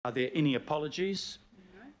Are there any apologies?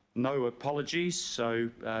 No apologies, so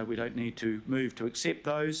we don't need to move to accept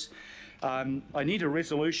those. I need a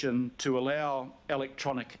resolution to allow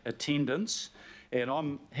electronic attendance, and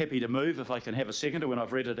I'm happy to move, if I can have a seconder when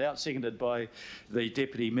I've read it out, seconded by the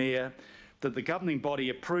Deputy Mayor, that the governing body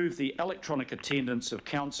approve the electronic attendance of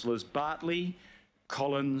councillors Bartley,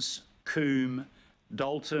 Collins, Coombe,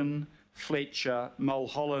 Dalton, Fletcher,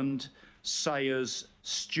 Mulholland, Sayers,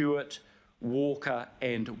 Stewart, Walker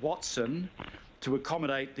and Watson to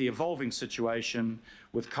accommodate the evolving situation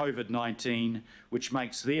with COVID-19, which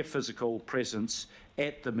makes their physical presence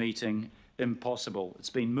at the meeting impossible. It's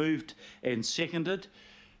been moved and seconded.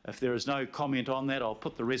 If there is no comment on that, I'll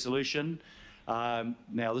put the resolution. Now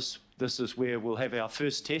this is where we'll have our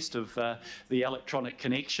first test of the electronic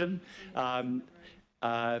connection.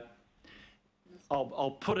 I'll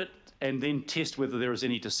put it and then test whether there is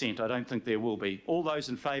any dissent. I don't think there will be. All those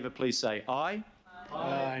in favour, please say aye.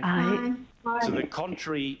 Aye. Aye. To the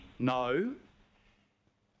contrary, no.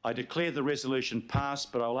 I declare the resolution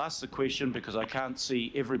passed, but I'll ask the question because I can't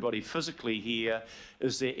see everybody physically here.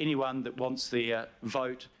 Is there anyone that wants their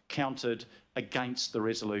vote counted against the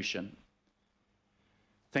resolution?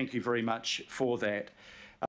 Thank you very much for that.